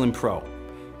Night Slim Pro.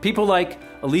 People like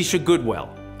Alicia Goodwell,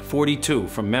 42,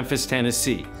 from Memphis,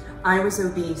 Tennessee. I was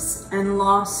obese and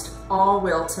lost all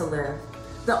will to live.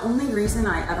 The only reason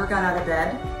I ever got out of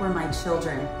bed were my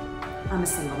children. I'm a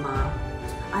single mom.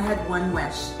 I had one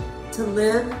wish, to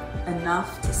live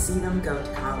enough to see them go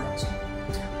to college.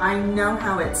 I know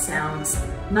how it sounds.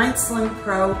 Night Slim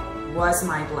Pro was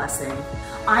my blessing.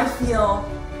 I feel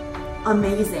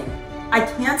amazing. I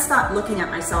can't stop looking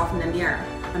at myself in the mirror.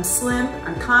 I'm slim,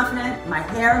 I'm confident, my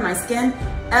hair, my skin,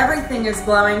 everything is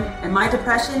glowing, and my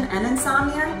depression and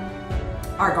insomnia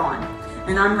are gone.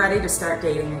 And I'm ready to start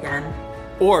dating again.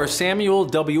 Or Samuel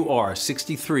W.R.,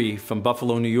 63, from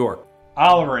Buffalo, New York.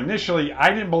 Oliver, initially, I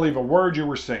didn't believe a word you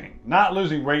were saying. Not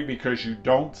losing weight because you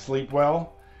don't sleep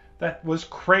well. That was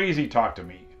crazy talk to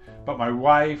me. But my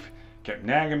wife kept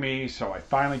nagging me, so I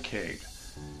finally caved.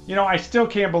 You know, I still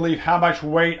can't believe how much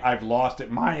weight I've lost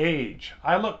at my age.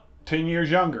 I look 10 years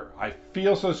younger. I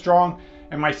feel so strong,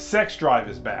 and my sex drive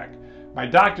is back. My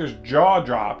doctor's jaw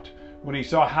dropped when he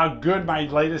saw how good my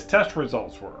latest test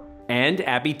results were. And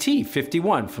Abby T.,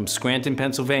 51, from Scranton,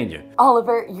 Pennsylvania.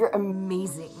 Oliver, you're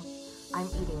amazing. I'm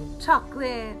eating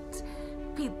chocolate,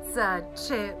 pizza,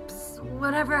 chips,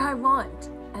 whatever I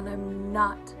want, and I'm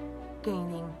not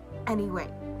gaining any weight.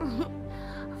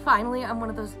 Finally, I'm one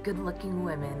of those good-looking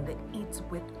women that eats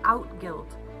without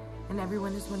guilt, and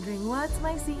everyone is wondering, what's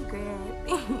my secret?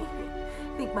 I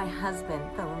think my husband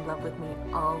fell in love with me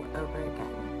all over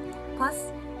again.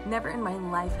 Plus, never in my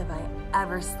life have I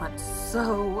ever slept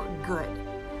so good.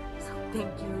 So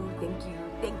thank you, thank you,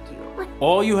 thank you.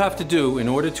 All you have to do in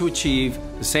order to achieve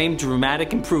the same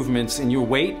dramatic improvements in your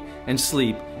weight and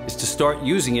sleep is to start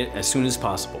using it as soon as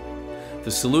possible.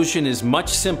 The solution is much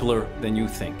simpler than you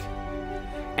think.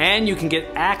 And you can get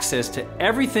access to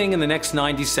everything in the next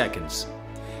 90 seconds.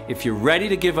 If you're ready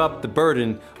to give up the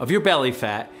burden of your belly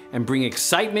fat and bring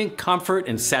excitement, comfort,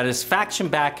 and satisfaction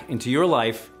back into your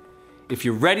life, if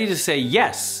you're ready to say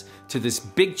yes to this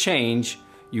big change,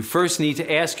 you first need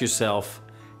to ask yourself,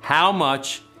 how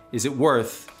much is it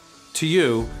worth to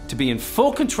you to be in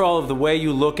full control of the way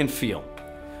you look and feel?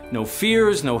 No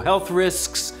fears, no health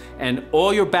risks, and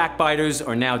all your backbiters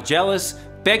are now jealous,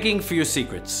 begging for your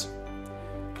secrets.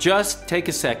 Just take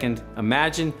a second,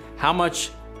 imagine how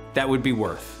much that would be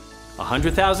worth.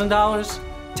 $100,000?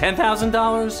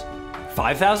 $10,000?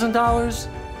 $5,000?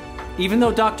 Even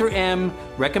though Dr. M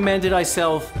recommended I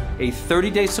sell a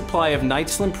 30-day supply of Night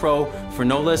Slim Pro for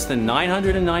no less than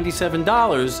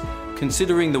 $997,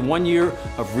 considering the 1 year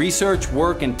of research,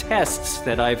 work, and tests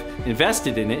that I've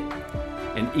invested in it,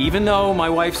 and even though my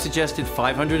wife suggested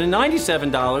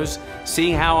 $597,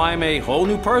 seeing how I'm a whole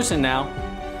new person now,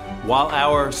 while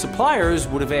our suppliers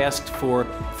would have asked for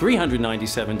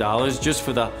 $397 just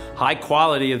for the high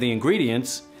quality of the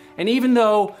ingredients, and even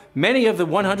though many of the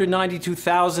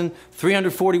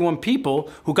 192,341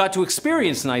 people who got to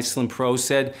experience Night Slim Pro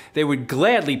said they would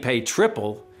gladly pay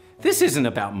triple, this isn't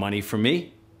about money for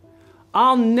me.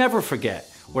 I'll never forget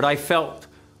what I felt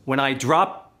when I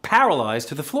dropped paralyzed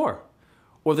to the floor,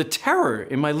 or the terror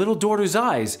in my little daughter's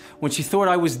eyes when she thought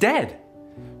I was dead.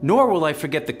 Nor will I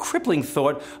forget the crippling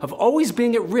thought of always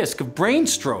being at risk of brain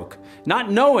stroke, not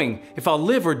knowing if I'll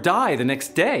live or die the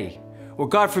next day, or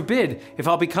God forbid, if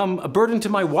I'll become a burden to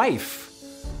my wife.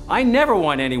 I never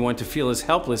want anyone to feel as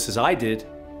helpless as I did.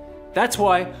 That's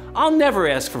why I'll never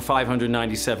ask for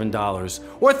 $597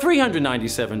 or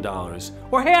 $397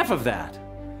 or half of that.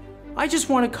 I just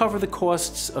want to cover the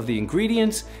costs of the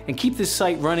ingredients and keep this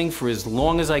site running for as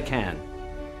long as I can.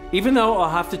 Even though I'll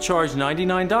have to charge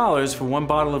 $99 for one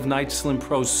bottle of Night Slim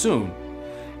Pro soon.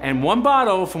 And one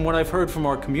bottle, from what I've heard from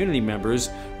our community members,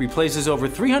 replaces over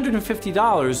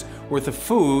 $350 worth of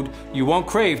food you won't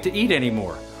crave to eat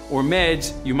anymore, or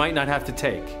meds you might not have to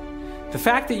take. The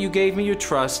fact that you gave me your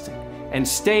trust and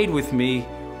stayed with me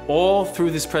all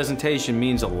through this presentation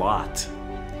means a lot.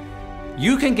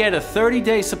 You can get a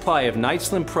 30-day supply of Night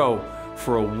Slim Pro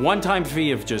for a one-time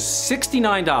fee of just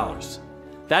 $69.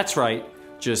 That's right,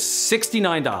 just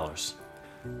 $69.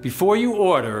 Before you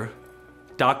order,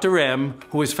 Dr. M,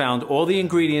 who has found all the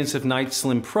ingredients of Night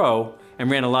Slim Pro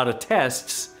and ran a lot of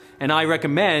tests, and I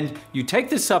recommend you take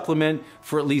this supplement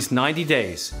for at least 90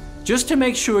 days, just to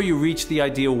make sure you reach the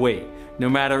ideal weight, no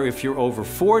matter if you're over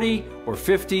 40 or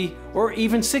 50 or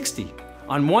even 60.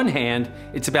 On one hand,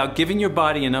 it's about giving your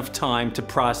body enough time to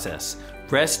process,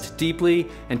 rest deeply,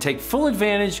 and take full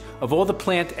advantage of all the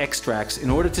plant extracts in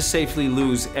order to safely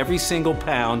lose every single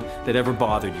pound that ever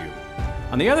bothered you.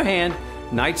 On the other hand,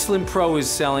 Night Slim Pro is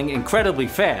selling incredibly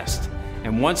fast,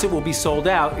 and once it will be sold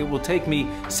out, it will take me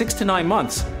 6 to 9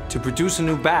 months to produce a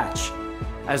new batch,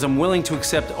 as I'm willing to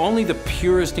accept only the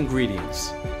purest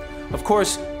ingredients. Of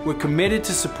course, we're committed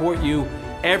to support you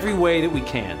every way that we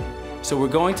can. So we're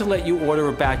going to let you order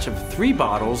a batch of 3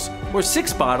 bottles or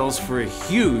 6 bottles for a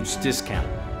huge discount.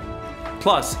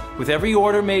 Plus, with every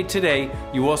order made today,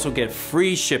 you also get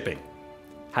free shipping.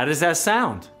 How does that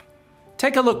sound?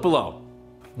 Take a look below.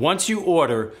 Once you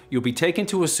order, you'll be taken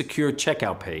to a secure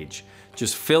checkout page.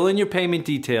 Just fill in your payment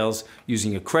details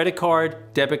using a credit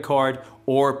card, debit card,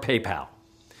 or PayPal.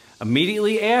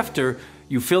 Immediately after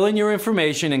you fill in your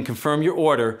information and confirm your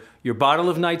order, your bottle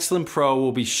of Night Slim Pro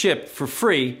will be shipped for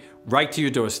free right to your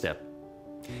doorstep.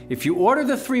 If you order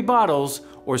the 3 bottles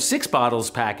or 6 bottles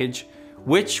package,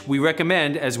 which we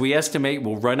recommend as we estimate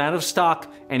will run out of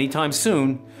stock anytime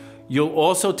soon, you'll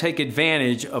also take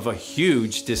advantage of a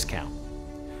huge discount.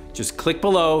 Just click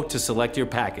below to select your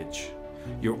package.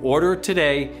 Your order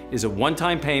today is a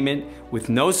one-time payment with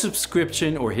no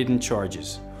subscription or hidden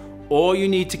charges. All you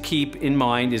need to keep in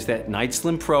mind is that Night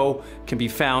Slim Pro can be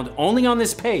found only on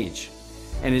this page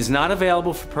and is not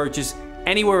available for purchase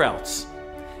anywhere else.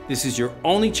 This is your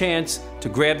only chance to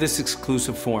grab this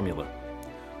exclusive formula.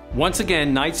 Once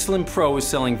again, Night Slim Pro is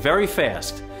selling very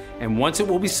fast, and once it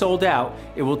will be sold out,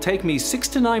 it will take me 6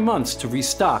 to 9 months to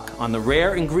restock on the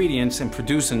rare ingredients and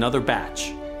produce another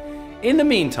batch. In the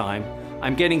meantime,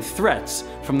 I'm getting threats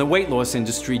from the weight loss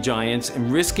industry giants,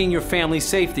 and risking your family's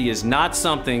safety is not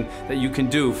something that you can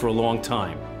do for a long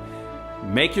time.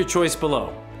 Make your choice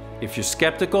below. If you're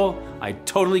skeptical, I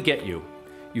totally get you.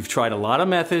 You've tried a lot of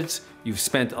methods, you've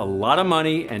spent a lot of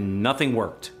money, and nothing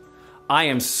worked. I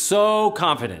am so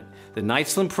confident that Night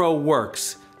Slim Pro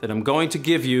works that I'm going to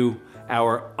give you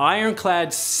our ironclad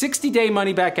 60-day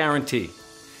money-back guarantee.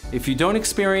 If you don't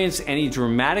experience any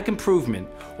dramatic improvement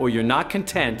or you're not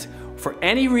content for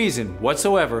any reason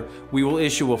whatsoever, we will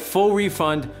issue a full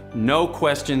refund, no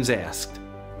questions asked.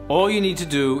 All you need to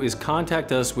do is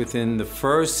contact us within the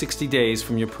first 60 days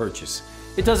from your purchase.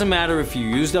 It doesn't matter if you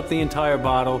used up the entire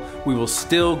bottle, we will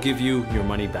still give you your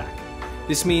money back.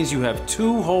 This means you have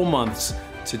 2 whole months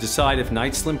to decide if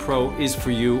Night Slim Pro is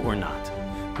for you or not.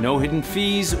 No hidden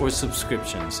fees or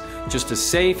subscriptions, just a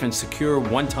safe and secure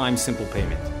one-time simple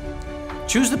payment.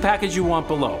 Choose the package you want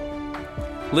below.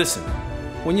 Listen,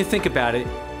 when you think about it,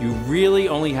 you really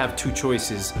only have 2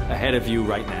 choices ahead of you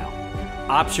right now.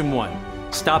 Option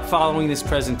 1, stop following this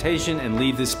presentation and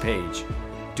leave this page.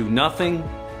 Do nothing,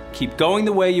 keep going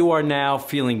the way you are now,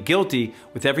 feeling guilty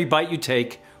with every bite you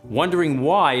take, wondering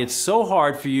why it's so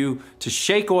hard for you to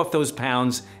shake off those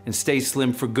pounds and stay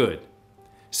slim for good.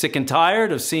 Sick and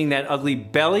tired of seeing that ugly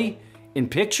belly in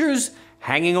pictures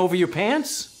hanging over your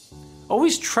pants?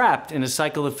 Always trapped in a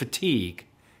cycle of fatigue,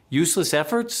 useless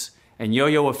efforts, and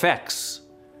yo-yo effects.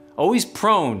 Always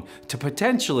prone to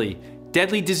potentially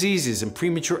deadly diseases and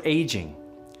premature aging.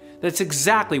 That's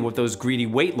exactly what those greedy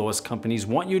weight loss companies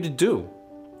want you to do.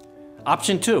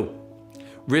 Option 2,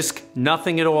 risk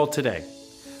nothing at all today.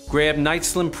 Grab Night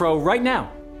Slim Pro right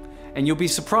now, and you'll be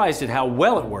surprised at how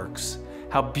well it works,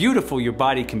 how beautiful your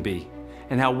body can be,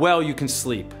 and how well you can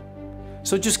sleep.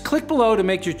 So just click below to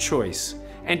make your choice.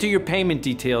 Enter your payment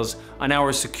details on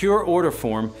our secure order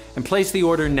form and place the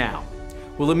order now.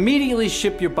 We'll immediately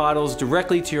ship your bottles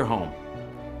directly to your home.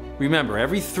 Remember,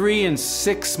 every 3 and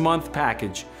 6 month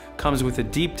package comes with a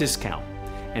deep discount,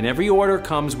 and every order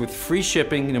comes with free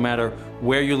shipping no matter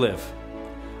where you live.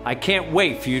 I can't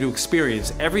wait for you to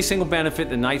experience every single benefit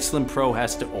the Night Slim Pro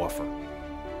has to offer.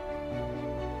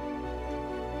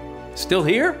 Still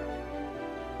here?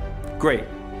 Great.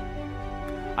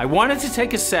 I wanted to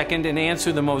take a second and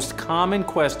answer the most common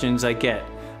questions I get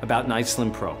about Night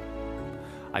Slim Pro.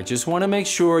 I just want to make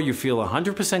sure you feel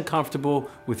 100% comfortable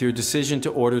with your decision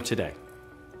to order today.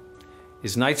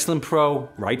 Is Night Slim Pro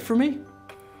right for me?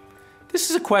 This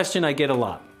is a question I get a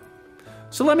lot.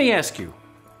 So let me ask you,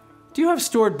 do you have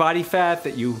stored body fat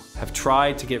that you have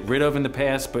tried to get rid of in the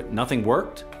past but nothing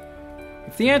worked?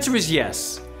 If the answer is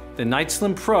yes, then Night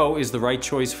Slim Pro is the right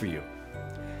choice for you.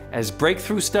 As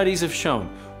breakthrough studies have shown,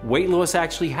 weight loss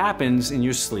actually happens in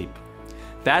your sleep.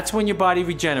 That's when your body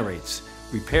regenerates,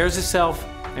 repairs itself,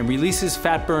 and releases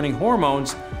fat-burning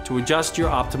hormones to adjust your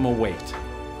optimal weight.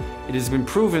 It has been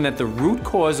proven that the root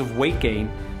cause of weight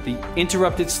gain, the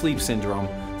interrupted sleep syndrome,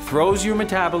 throws your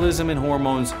metabolism and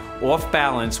hormones off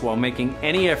balance while making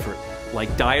any effort,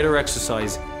 like diet or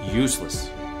exercise, useless.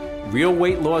 Real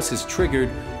weight loss is triggered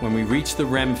when we reach the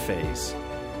REM phase.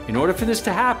 In order for this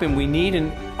to happen, we need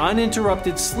an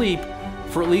uninterrupted sleep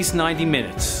for at least 90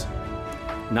 minutes.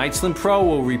 Night Slim Pro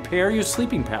will repair your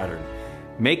sleeping pattern,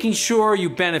 making sure you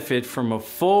benefit from a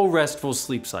full restful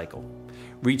sleep cycle.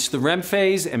 Reach the REM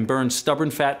phase and burn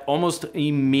stubborn fat almost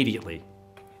immediately.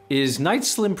 Is Night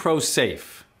Slim Pro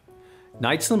safe?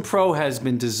 Nightslim Pro has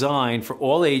been designed for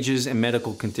all ages and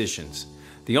medical conditions.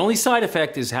 The only side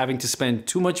effect is having to spend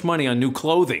too much money on new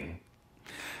clothing.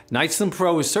 Nightslim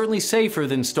Pro is certainly safer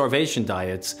than starvation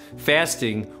diets,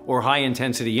 fasting, or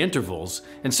high-intensity intervals,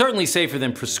 and certainly safer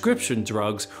than prescription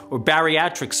drugs or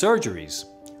bariatric surgeries.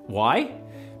 Why?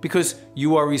 Because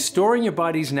you are restoring your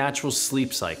body's natural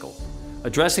sleep cycle.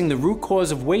 Addressing the root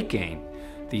cause of weight gain,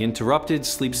 the interrupted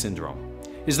sleep syndrome,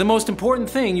 is the most important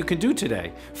thing you can do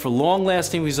today for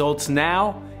long-lasting results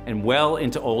now and well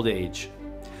into old age.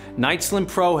 Nightslim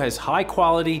Pro has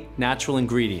high-quality natural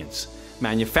ingredients,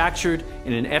 manufactured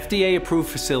in an FDA-approved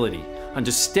facility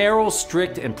under sterile,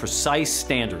 strict, and precise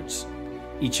standards.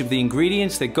 Each of the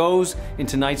ingredients that goes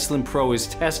into Nightslim Pro is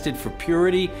tested for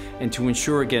purity and to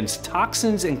ensure against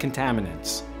toxins and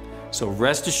contaminants. So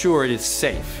rest assured it's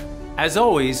safe. As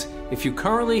always, if you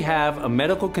currently have a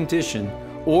medical condition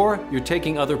or you're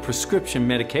taking other prescription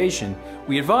medication,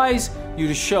 we advise you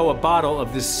to show a bottle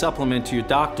of this supplement to your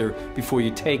doctor before you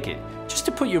take it, just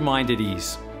to put your mind at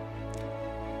ease.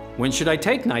 When should I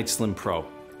take Nightslim Pro?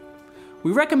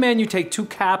 We recommend you take 2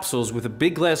 capsules with a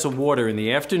big glass of water in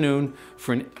the afternoon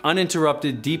for an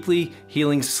uninterrupted, deeply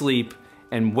healing sleep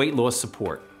and weight loss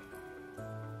support.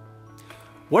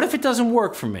 What if it doesn't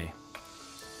work for me?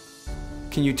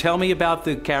 Can you tell me about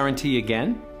the guarantee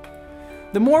again?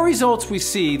 The more results we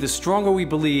see, the stronger we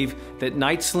believe that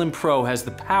Nightslim Pro has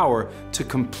the power to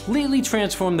completely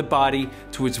transform the body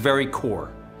to its very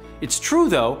core. It's true,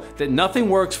 though, that nothing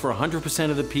works for 100%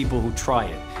 of the people who try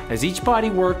it, as each body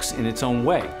works in its own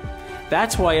way.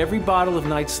 That's why every bottle of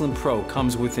Nightslim Pro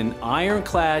comes with an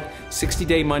ironclad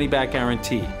 60-day money-back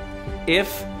guarantee.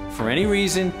 If, for any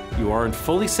reason, you aren't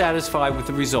fully satisfied with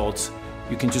the results,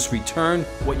 you can just return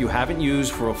what you haven't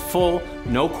used for a full,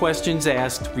 no questions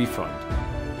asked refund.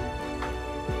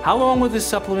 How long will this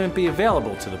supplement be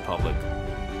available to the public?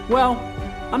 Well,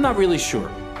 I'm not really sure,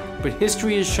 but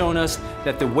history has shown us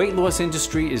that the weight loss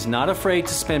industry is not afraid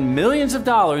to spend millions of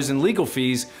dollars in legal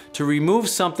fees to remove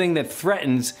something that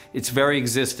threatens its very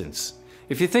existence.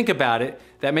 If you think about it,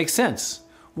 that makes sense.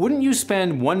 Wouldn't you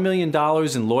spend $1 million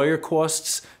in lawyer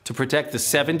costs to protect the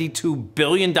 $72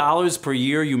 billion per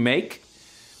year you make?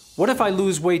 What if I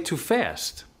lose weight too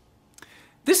fast?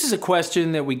 This is a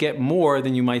question that we get more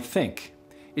than you might think.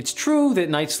 It's true that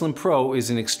Nightslim Pro is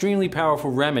an extremely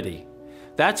powerful remedy.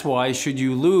 That's why, should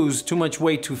you lose too much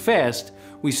weight too fast,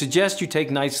 we suggest you take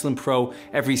Nightslim Pro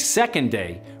every second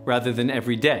day rather than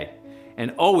every day,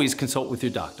 and always consult with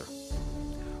your doctor.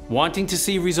 Wanting to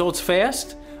see results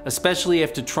fast, especially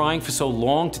after trying for so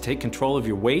long to take control of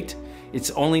your weight?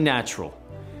 It's only natural.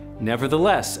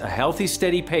 Nevertheless, a healthy,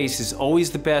 steady pace is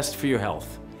always the best for your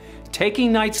health.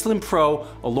 Taking Nightslim Pro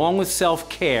along with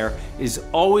self-care is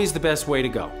always the best way to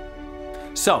go.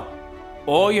 So,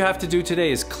 all you have to do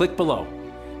today is click below,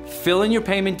 fill in your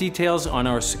payment details on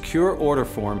our secure order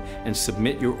form, and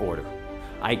submit your order.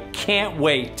 I can't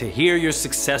wait to hear your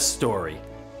success story.